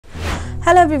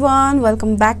Hello everyone,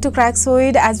 welcome back to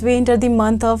Craxoid. As we enter the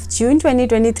month of June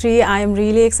 2023, I am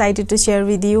really excited to share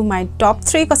with you my top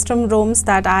 3 custom ROMs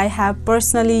that I have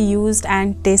personally used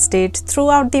and tested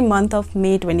throughout the month of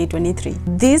May 2023.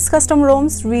 These custom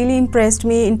ROMs really impressed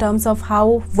me in terms of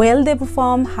how well they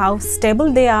perform, how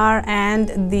stable they are,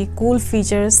 and the cool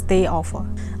features they offer.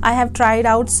 I have tried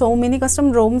out so many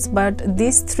custom ROMs, but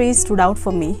these 3 stood out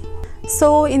for me.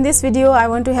 So in this video, I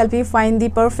want to help you find the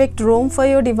perfect ROM for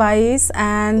your device,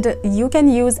 and you can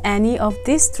use any of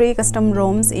these 3 custom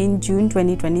ROMs in June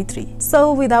 2023.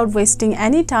 So without wasting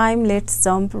any time, let's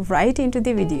jump right into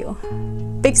the video.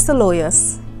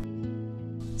 PixelOS.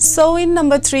 So in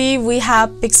number 3, we have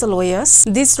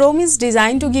PixelOS. This ROM is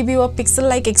designed to give you a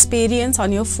pixel-like experience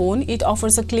on your phone. It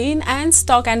offers a clean and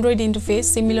stock Android interface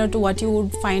similar to what you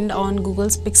would find on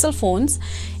Google's Pixel phones.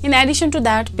 In addition to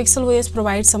that, PixelOS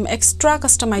provides some extra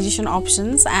customization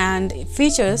options and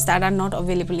features that are not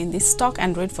available in the stock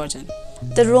Android version.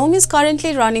 The ROM is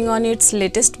currently running on its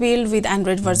latest build with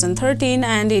Android version 13,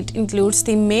 and it includes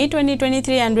the May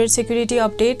 2023 Android security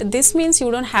update. This means you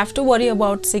don't have to worry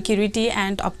about security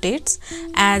and updates,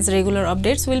 as regular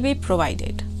updates will be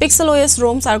provided. PixelOS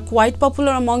ROMs are quite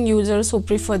popular among users who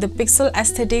prefer the pixel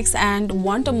aesthetics and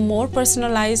want a more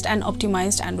personalized and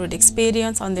optimized Android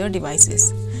experience on their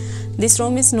devices. This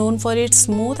ROM is known for its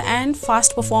smooth and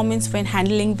fast performance when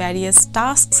handling various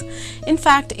tasks. In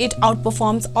fact, it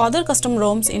outperforms other custom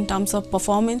ROMs in terms of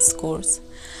performance scores.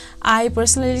 I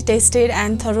personally tested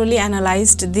and thoroughly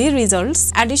analyzed the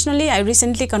results. Additionally, I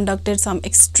recently conducted some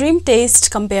extreme tests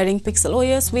comparing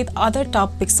PixelOS with other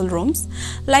top Pixel ROMs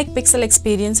like Pixel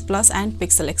Experience Plus and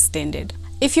Pixel Extended.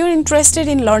 If you're interested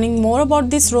in learning more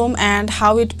about this ROM and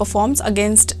how it performs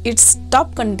against its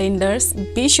top contenders,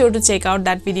 be sure to check out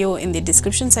that video in the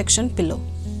description section below.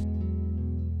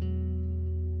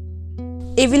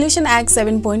 Evolution X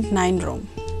 7.9 ROM.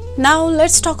 Now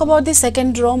let's talk about the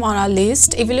second ROM on our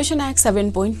list, Evolution X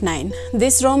 7.9.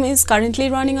 This ROM is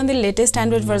currently running on the latest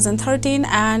Android version 13,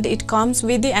 and it comes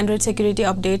with the Android security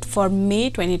update for May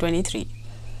 2023.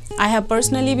 I have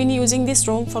personally been using this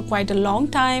ROM for quite a long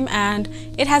time, and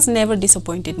it has never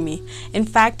disappointed me. In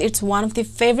fact, it's one of the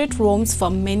favorite ROMs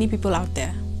for many people out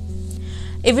there.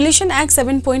 Evolution X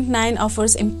 7.9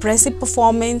 offers impressive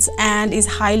performance and is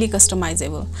highly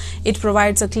customizable. It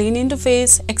provides a clean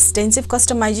interface, extensive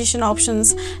customization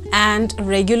options, and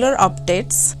regular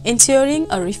updates, ensuring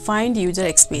a refined user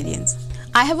experience.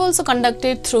 I have also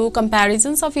conducted through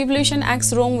comparisons of Evolution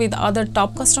X ROM with other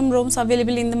top custom ROMs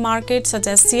available in the market, such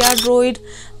as CR-Droid,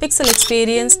 Pixel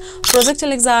Experience, Project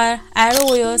Elixir,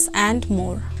 AeroOS, and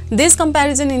more. This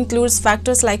comparison includes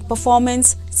factors like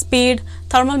performance, speed,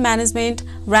 thermal management,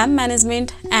 RAM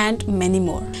management, and many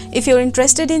more. If you're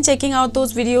interested in checking out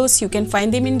those videos, you can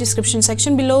find them in the description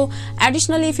section below.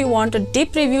 Additionally, if you want a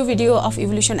deep review video of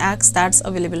Evolution X, that's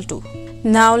available too.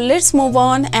 Now let's move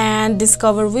on and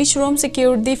discover which ROM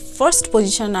secured the first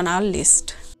position on our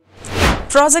list.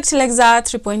 Project Elixir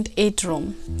 3.8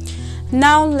 ROM.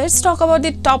 Now let's talk about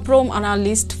the top ROM on our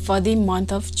list for the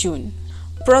month of June.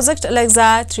 Project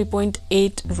Elixir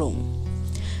 3.8 ROM.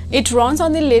 It runs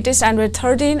on the latest Android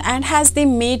 13 and has the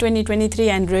May 2023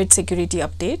 Android security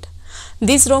update.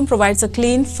 This ROM provides a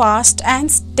clean, fast,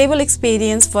 and stable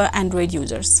experience for Android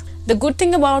users. The good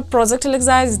thing about Project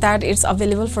Elixir is that it's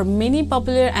available for many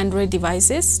popular Android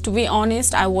devices. To be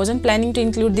honest, I wasn't planning to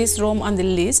include this ROM on the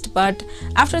list, but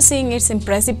after seeing its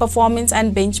impressive performance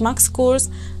and benchmark scores,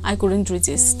 I couldn't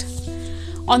resist.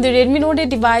 On the Redmi Note 8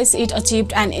 device, it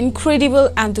achieved an incredible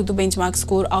Antutu benchmark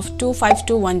score of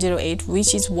 252108,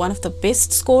 which is one of the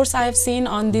best scores I have seen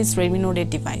on this Redmi Note 8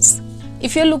 device.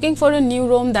 If you're looking for a new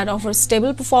ROM that offers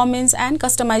stable performance and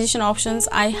customization options,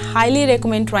 I highly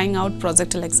recommend trying out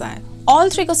Project Elixir. All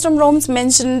 3 custom ROMs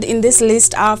mentioned in this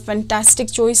list are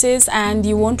fantastic choices, and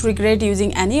you won't regret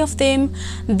using any of them.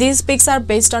 These picks are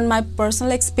based on my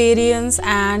personal experience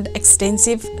and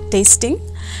extensive testing.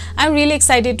 I'm really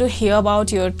excited to hear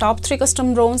about your top 3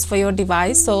 custom ROMs for your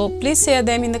device, so please share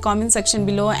them in the comment section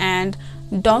below, and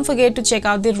don't forget to check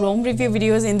out the ROM review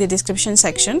videos in the description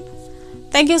section.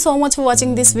 Thank you so much for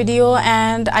watching this video,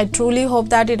 and I truly hope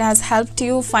that it has helped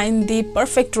you find the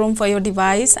perfect ROM for your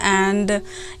device. And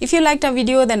if you liked our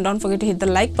video, then don't forget to hit the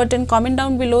like button, comment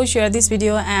down below, share this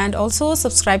video, and also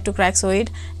subscribe to Craxoid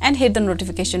and hit the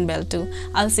notification bell too.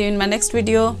 I'll see you in my next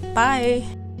video.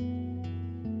 Bye.